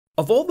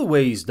Of all the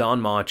ways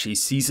DanMachi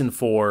Season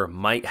 4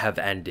 might have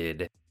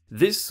ended,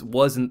 this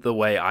wasn't the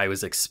way I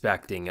was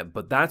expecting it,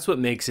 but that's what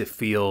makes it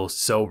feel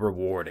so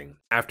rewarding.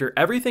 After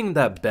everything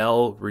that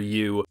Belle,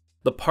 Ryu,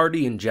 the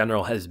party in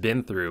general has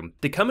been through,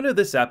 to come into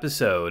this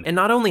episode and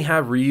not only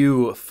have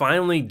Ryu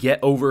finally get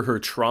over her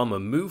trauma,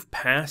 move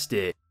past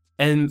it,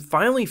 and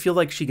finally feel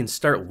like she can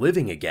start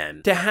living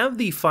again. To have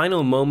the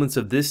final moments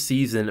of this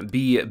season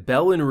be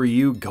Belle and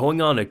Ryu going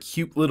on a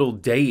cute little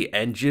date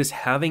and just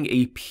having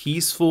a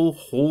peaceful,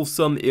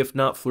 wholesome, if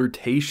not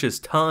flirtatious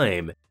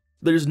time.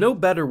 There's no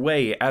better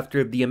way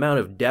after the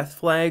amount of death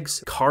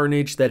flags,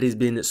 carnage that has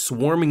been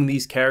swarming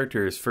these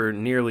characters for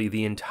nearly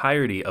the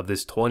entirety of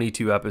this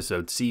 22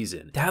 episode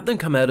season. To have them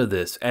come out of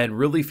this and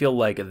really feel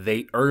like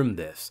they earned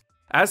this.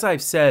 As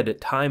I've said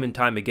time and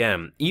time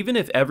again, even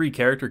if every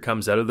character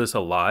comes out of this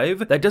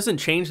alive, that doesn't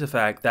change the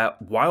fact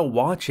that while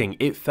watching,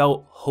 it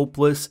felt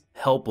hopeless,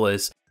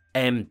 helpless,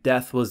 and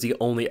death was the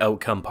only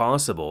outcome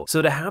possible.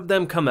 So to have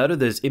them come out of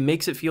this, it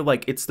makes it feel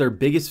like it's their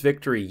biggest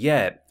victory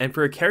yet, and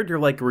for a character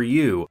like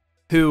Ryu,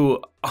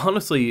 who,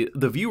 honestly,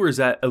 the viewers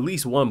at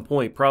least one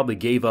point probably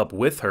gave up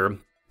with her.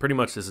 Pretty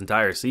much this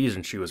entire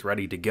season she was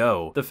ready to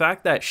go. The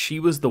fact that she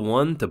was the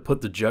one to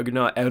put the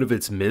Juggernaut out of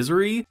its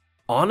misery,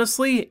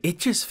 honestly, it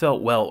just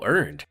felt well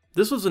earned.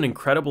 This was an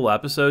incredible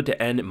episode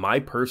to end my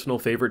personal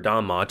favorite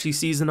DanMachi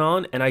season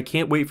on, and I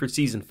can't wait for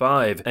season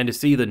 5 and to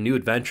see the new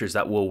adventures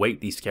that will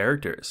await these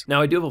characters.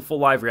 Now, I do have a full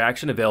live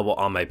reaction available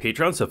on my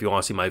Patreon, so if you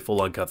want to see my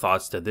full uncut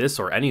thoughts to this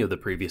or any of the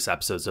previous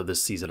episodes of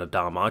this season of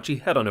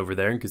DanMachi, head on over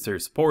there and consider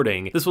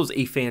supporting. This was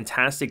a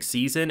fantastic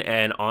season,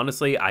 and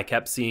honestly, I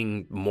kept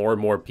seeing more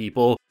and more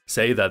people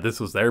say that this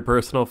was their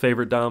personal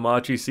favorite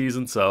DanMachi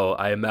season, so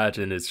I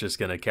imagine it's just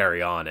gonna carry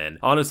on. And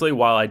honestly,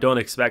 while I don't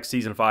expect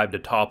season 5 to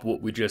top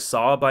what we just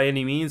saw by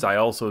any means, I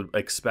also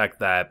expect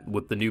that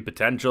with the new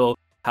potential,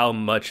 how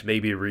much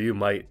maybe Ryu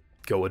might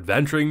go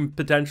adventuring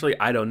potentially,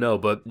 I don't know,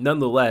 but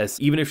nonetheless,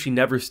 even if she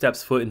never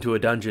steps foot into a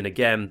dungeon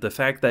again, the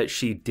fact that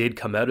she did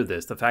come out of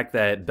this, the fact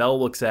that Belle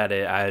looks at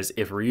it as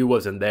if Ryu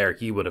wasn't there,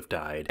 he would have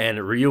died,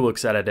 and Ryu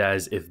looks at it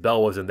as if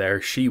Belle wasn't there,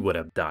 she would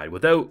have died.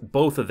 Without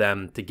both of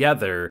them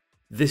together,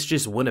 this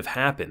just wouldn't have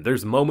happened.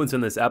 There's moments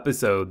in this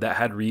episode that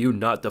had Ryu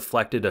not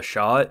deflected a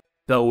shot,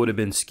 Belle would have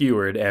been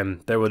skewered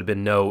and there would have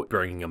been no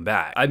bringing him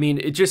back. I mean,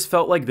 it just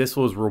felt like this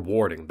was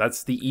rewarding.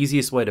 That's the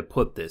easiest way to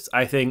put this.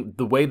 I think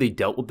the way they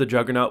dealt with the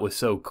Juggernaut was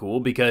so cool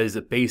because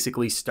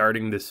basically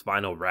starting this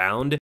final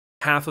round,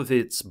 half of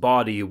its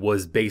body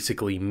was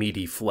basically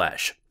meaty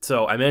flesh.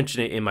 So I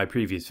mentioned it in my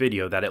previous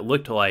video that it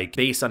looked like,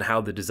 based on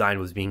how the design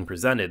was being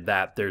presented,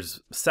 that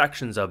there's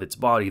sections of its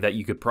body that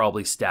you could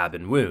probably stab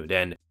and wound,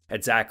 and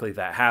exactly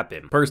that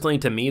happened. Personally,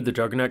 to me, the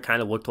Juggernaut kind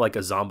of looked like a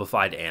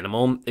zombified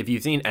animal. If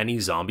you've seen any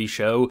zombie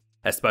show,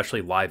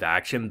 especially live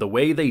action, the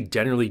way they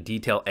generally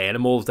detail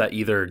animals that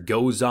either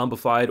go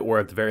zombified or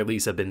at the very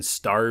least have been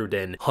starved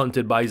and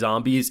hunted by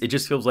zombies, it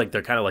just feels like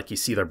they're kind of like you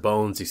see their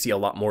bones, you see a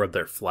lot more of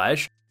their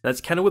flesh. That's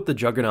kind of what the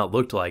Juggernaut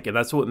looked like, and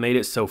that's what made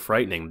it so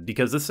frightening,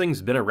 because this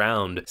thing's been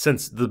around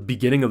since the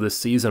beginning of the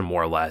season,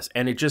 more or less,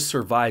 and it just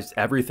survives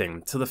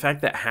everything. So the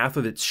fact that half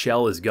of its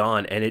shell is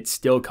gone and it's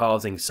still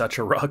causing such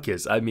a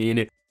ruckus, I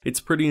mean, it's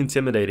pretty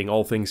intimidating,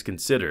 all things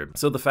considered.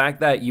 So the fact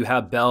that you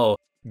have Belle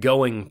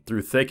going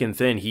through thick and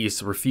thin,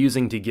 he's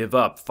refusing to give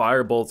up,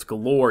 firebolts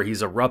galore,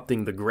 he's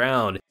erupting the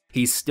ground,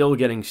 he's still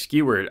getting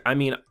skewered. I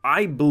mean,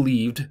 I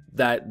believed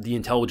that the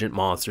intelligent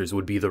monsters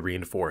would be the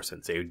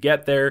reinforcements. They would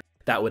get there,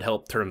 that would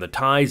help turn the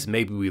tides,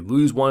 maybe we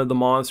lose one of the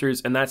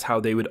monsters, and that's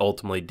how they would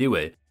ultimately do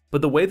it.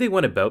 But the way they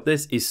went about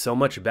this is so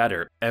much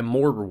better and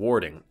more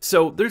rewarding.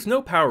 So there's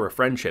no power of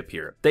friendship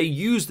here. They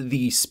used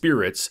the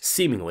spirits,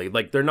 seemingly,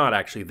 like they're not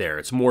actually there.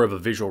 It's more of a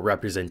visual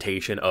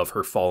representation of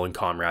her fallen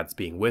comrades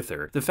being with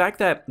her. The fact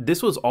that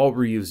this was all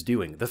Ryu's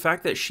doing, the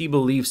fact that she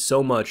believes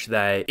so much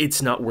that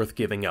it's not worth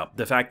giving up,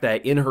 the fact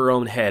that in her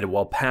own head,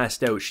 while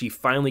passed out, she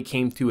finally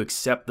came to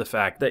accept the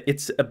fact that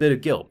it's a bit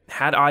of guilt.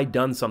 Had I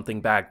done something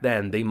back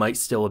then, they might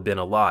still have been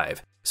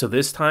alive. So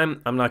this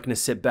time, I'm not going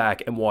to sit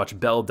back and watch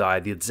Belle die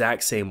the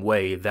exact same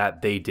way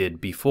that they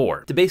did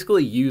before. To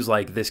basically use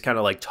like this kind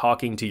of like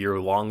talking to your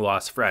long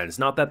lost friends,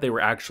 not that they were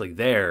actually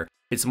there,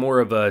 it's more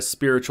of a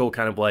spiritual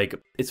kind of like,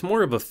 it's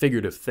more of a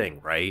figurative thing,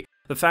 right?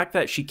 The fact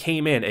that she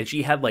came in and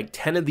she had like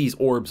 10 of these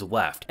orbs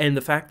left, and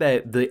the fact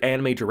that the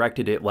anime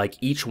directed it like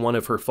each one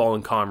of her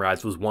fallen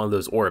comrades was one of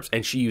those orbs,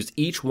 and she used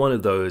each one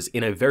of those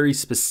in a very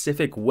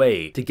specific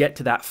way to get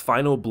to that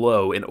final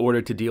blow in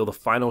order to deal the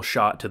final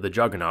shot to the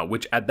Juggernaut,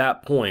 which at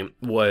that point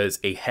was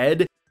a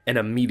head and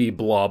a meaty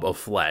blob of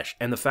flesh,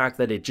 and the fact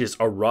that it just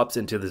erupts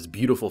into this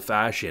beautiful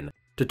fashion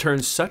to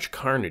turn such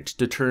carnage,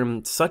 to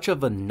turn such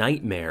of a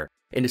nightmare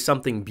into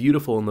something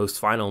beautiful in those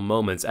final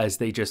moments as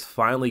they just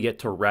finally get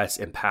to rest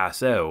and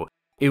pass out.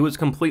 It was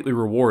completely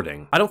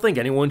rewarding. I don't think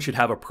anyone should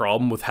have a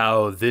problem with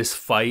how this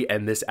fight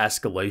and this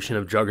escalation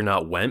of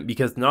Juggernaut went,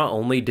 because not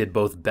only did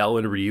both Belle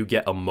and Ryu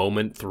get a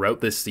moment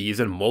throughout this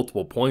season,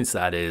 multiple points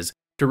that is,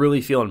 to really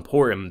feel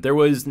important, there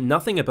was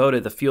nothing about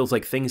it that feels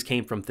like things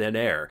came from thin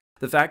air.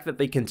 The fact that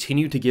they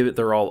continue to give it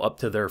their all up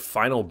to their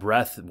final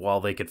breath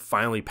while they could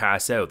finally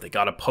pass out. They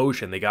got a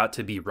potion, they got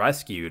to be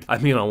rescued. I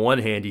mean, on one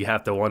hand, you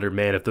have to wonder,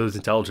 man, if those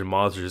intelligent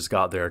monsters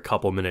got there a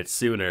couple minutes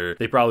sooner,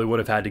 they probably would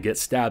have had to get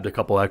stabbed a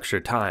couple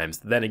extra times.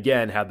 Then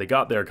again, had they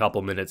got there a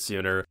couple minutes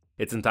sooner,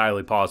 it's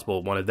entirely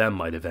possible one of them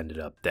might have ended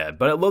up dead.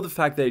 But I love the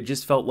fact that it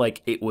just felt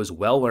like it was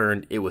well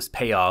earned, it was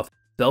payoff.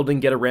 Belle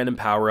didn't get a random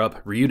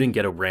power-up, Ryu didn't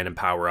get a random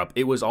power-up,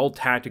 it was all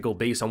tactical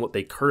based on what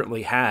they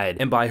currently had,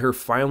 and by her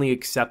finally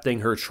accepting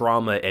her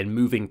trauma and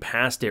moving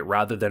past it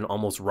rather than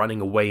almost running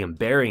away and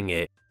burying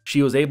it,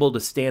 she was able to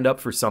stand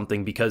up for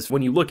something because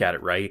when you look at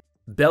it, right,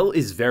 Belle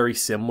is very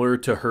similar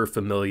to her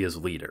familia's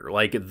leader,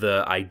 like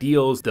the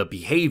ideals, the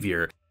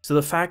behavior. So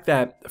the fact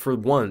that for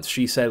once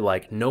she said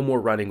like, no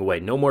more running away,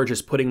 no more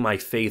just putting my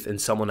faith in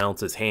someone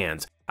else's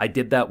hands. I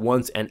did that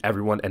once and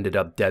everyone ended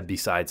up dead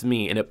besides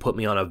me, and it put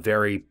me on a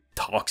very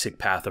toxic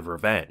path of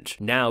revenge.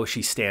 Now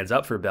she stands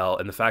up for Belle,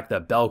 and the fact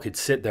that Belle could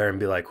sit there and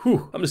be like,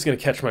 whew, I'm just gonna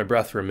catch my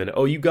breath for a minute.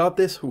 Oh, you got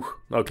this? Whew.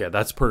 Okay,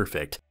 that's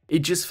perfect. It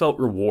just felt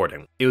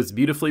rewarding. It was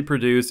beautifully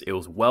produced, it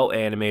was well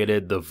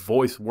animated, the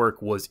voice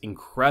work was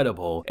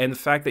incredible, and the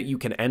fact that you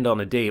can end on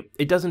a date,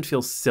 it doesn't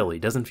feel silly,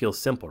 it doesn't feel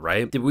simple,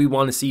 right? Did we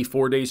want to see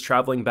 4 days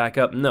traveling back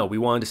up? No, we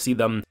wanted to see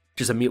them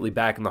just immediately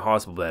back in the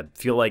hospital bed.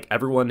 Feel like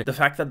everyone, the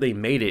fact that they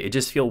made it, it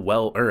just feel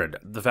well earned.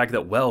 The fact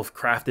that Welf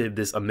crafted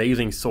this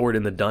amazing sword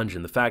in the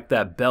dungeon, the fact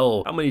that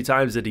Belle, how many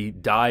times did he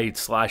die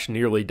 /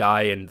 nearly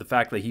die, and the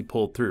fact that he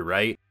pulled through,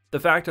 right?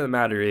 The fact of the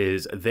matter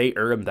is, they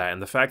earned that,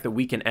 and the fact that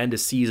we can end a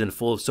season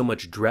full of so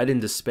much dread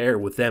and despair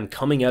with them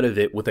coming out of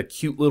it with a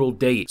cute little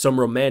date, some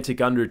romantic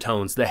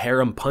undertones, the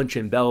harem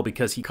punching Belle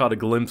because he caught a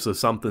glimpse of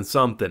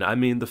something. I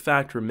mean, the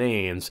fact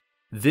remains,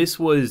 this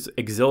was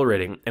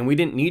exhilarating, and we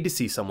didn't need to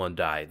see someone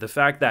die. The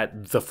fact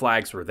that the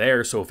flags were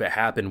there, so if it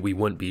happened, we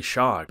wouldn't be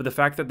shocked. But the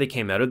fact that they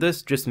came out of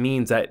this just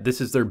means that this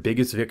is their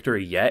biggest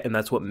victory yet, and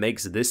that's what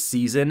makes this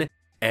season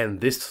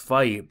and this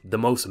fight the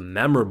most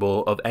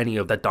memorable of any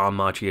of that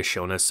DanMachi has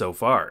shown us so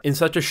far. In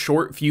such a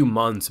short few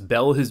months,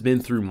 Belle has been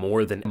through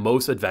more than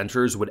most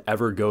adventurers would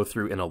ever go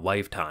through in a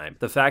lifetime.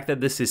 The fact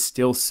that this is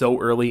still so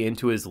early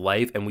into his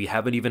life and we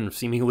haven't even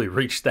seemingly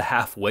reached the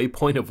halfway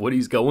point of what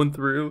he's going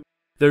through,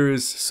 there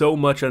is so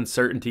much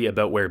uncertainty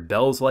about where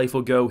Belle's life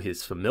will go,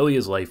 his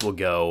familia's life will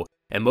go,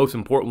 and most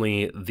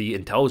importantly, the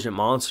intelligent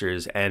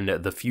monsters and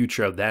the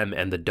future of them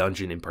and the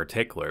dungeon in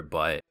particular.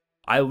 But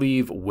I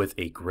leave with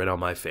a grin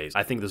on my face.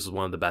 I think this was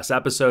one of the best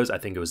episodes. I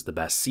think it was the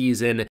best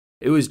season.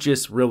 It was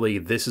just really,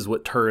 this is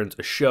what turns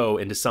a show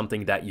into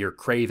something that you're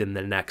craving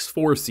the next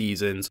 4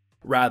 seasons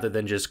rather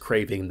than just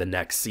craving the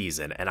next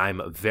season. And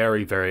I'm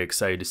very, very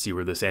excited to see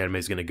where this anime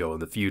is going to go in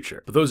the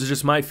future. But those are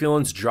just my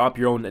feelings. Drop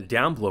your own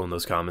down below in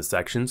those comment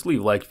sections.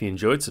 Leave a like if you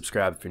enjoyed,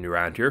 subscribe if you're new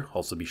around here.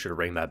 Also be sure to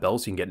ring that bell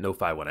so you can get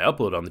notified when I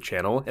upload on the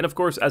channel. And of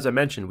course, as I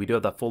mentioned, we do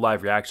have that full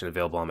live reaction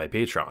available on my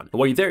Patreon. And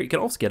while you're there, you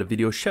can also get a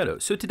video shout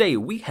out. So today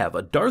we have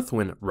a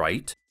Darthwin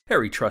Wright,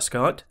 Harry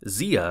Truscott,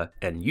 Zia,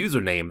 and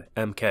username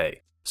MK.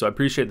 So I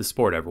appreciate the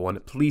support,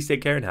 everyone. Please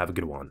take care and have a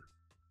good one.